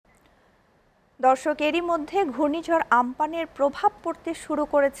দর্শক, এরই মধ্যে ঘূর্ণিঝড় আম্পানের প্রভাব পড়তে শুরু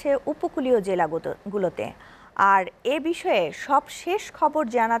করেছে উপকূলীয় জেলাগুলোতে। আর এ বিষয়ে সবশেষ খবর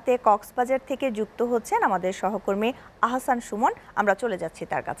জানাতে কক্সবাজার থেকে যুক্ত হচ্ছেন আমাদের সহকর্মী আহসান সুমন। আমরা চলে যাচ্ছি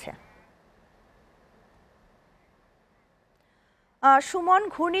তার কাছে। সুমন,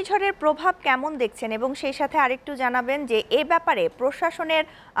 ঘূর্ণিঝড়ের প্রভাব কেমন দেখছেন এবং সেই সাথে আরেকটু জানাবেন যে এ ব্যাপারে প্রশাসনের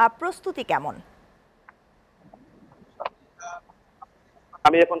প্রস্তুতি কেমন?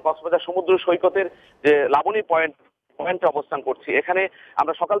 আমি এখন কক্সবাজার সমুদ্র সৈকতের যে লাবণী পয়েন্টে অবস্থান করছি। এখানে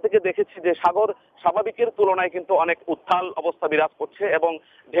আমরা সকাল থেকে দেখেছি যে সাগর স্বাভাবিকের তুলনায় কিন্তু অনেক উত্তাল অবস্থা বিরাজ করছে এবং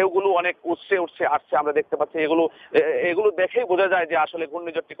ঢেউগুলো অনেক উৎসে উঠছে আসছে। আমরা দেখতে পাচ্ছি এগুলো দেখেই বোঝা যায় যে আসলে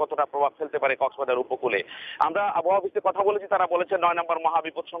ঘূর্ণিঝড়টি কতটা প্রভাব ফেলতে পারে কক্সবাজার উপকূলে। আমরা আবহাওয়া অফিসে কথা বলেছি, তারা বলেছে 9 নম্বর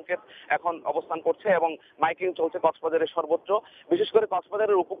মহাবিপদ সংকেত এখন অবস্থান করছে এবং মাইকিং চলছে কক্সবাজারের সর্বত্র। বিশেষ করে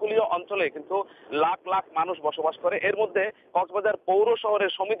কক্সবাজারের উপকূলীয় অঞ্চলে কিন্তু লাখ লাখ মানুষ বসবাস করে। এর মধ্যে কক্সবাজার পৌর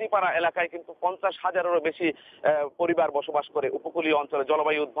শহরের সমিতিপাড়া এলাকায় কিন্তু 50,000-এরও বেশি পরিবার বসবাস করে। উপকূলীয় অঞ্চলে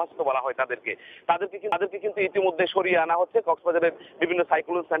জলবায়ু উদ্বাস্ত বলা হয় তাদেরকে কিন্তু ইতিমধ্যে সরিয়ে আনা হচ্ছে। কক্সবাজারের বিভিন্ন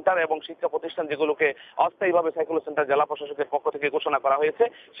সাইক্লোন সেন্টার এবং শিক্ষা প্রতিষ্ঠান যেগুলোকে অস্থায়ীভাবে সাইক্লোন সেন্টার জেলা প্রশাসকের পক্ষ থেকে ঘোষণা করা হয়েছে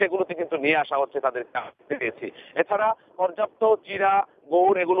সেগুলোতে কিন্তু নিয়ে আসা হচ্ছে তাদেরকে পেয়েছি। এছাড়া পর্যাপ্ত চিরা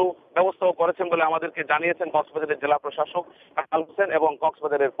গৌড় এগুলো ব্যবস্থাও করেছেন বলে আমাদেরকে জানিয়েছেন কক্সবাজারের জেলা প্রশাসক হোসেন এবং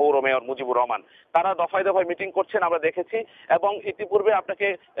কক্সবাজারের পৌর মেয়র মুজিবুর রহমান। তারা দফায় দফায় মিটিং করছেন আমরা দেখেছি এবং ইতিপূর্বে আপনাকে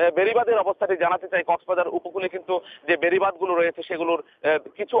বেড়িবাঁধের অবস্থাটি জানাতে চাই। কক্সবাজার উপকূলে কিন্তু যে বেড়িবাঁধগুলো রয়েছে সেগুলোর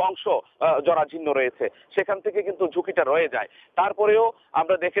কিছু অংশ জরাজীর্ণ রয়েছে, সেখান থেকে কিন্তু ঝুঁকিটা রয়ে যায়। তারপরেও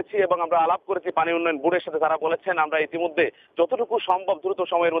আমরা দেখেছি এবং আমরা আলাপ করেছি পানি উন্নয়ন বোর্ডের সাথে, তারা বলেছেন আমরা ইতিমধ্যে যতটুকু সম্ভব দ্রুত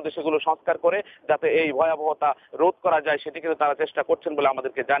সময়ের মধ্যে সেগুলো সংস্কার করে যাতে এই ভয়াবহতা রোধ করা যায় সেটি কিন্তু তারা চেষ্টা করছেন বলে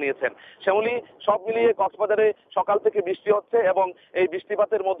আমাদেরকে জানিয়েছেন। শ্যামলী, সব মিলিয়ে কক্সবাজারে সকাল থেকে বৃষ্টি হচ্ছে এবং এই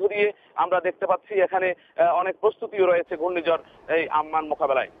বৃষ্টিপাতের মধ্য দিয়ে আমরা দেখতে পাচ্ছি এখানে অনেক প্রস্তুতিও রয়েছে ঘূর্ণিঝড় এই আম্পান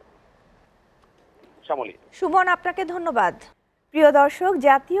মোকাবেলায়। শ্যামলী। সুমন, আপনাকে ধন্যবাদ। প্রিয় দর্শক,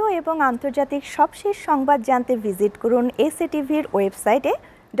 জাতীয় এবং আন্তর্জাতিক সবশেষ সংবাদ জানতে ভিজিট করুন এসএটিভির ওয়েবসাইটে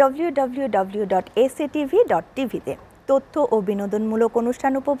www.satv.tv-তে। তথ্য ও বিনোদনমূলক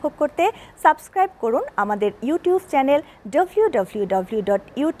অনুষ্ঠান উপভোগ করতে সাবস্ক্রাইব করুন আমাদের ইউটিউব চ্যানেল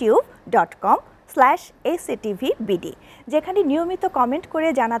www.youtube.com/satvbd, যেখানে নিয়মিত কমেন্ট করে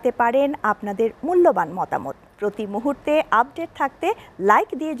জানাতে পারেন আপনাদের মূল্যবান মতামত। প্রতি মুহূর্তে আপডেট থাকতে লাইক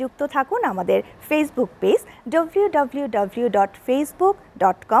দিয়ে যুক্ত থাকুন আমাদের ফেসবুক পেজ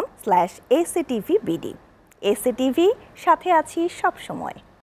www.facebook.com/satvbd। এসএটিভি, সাথে আছি সব সময়।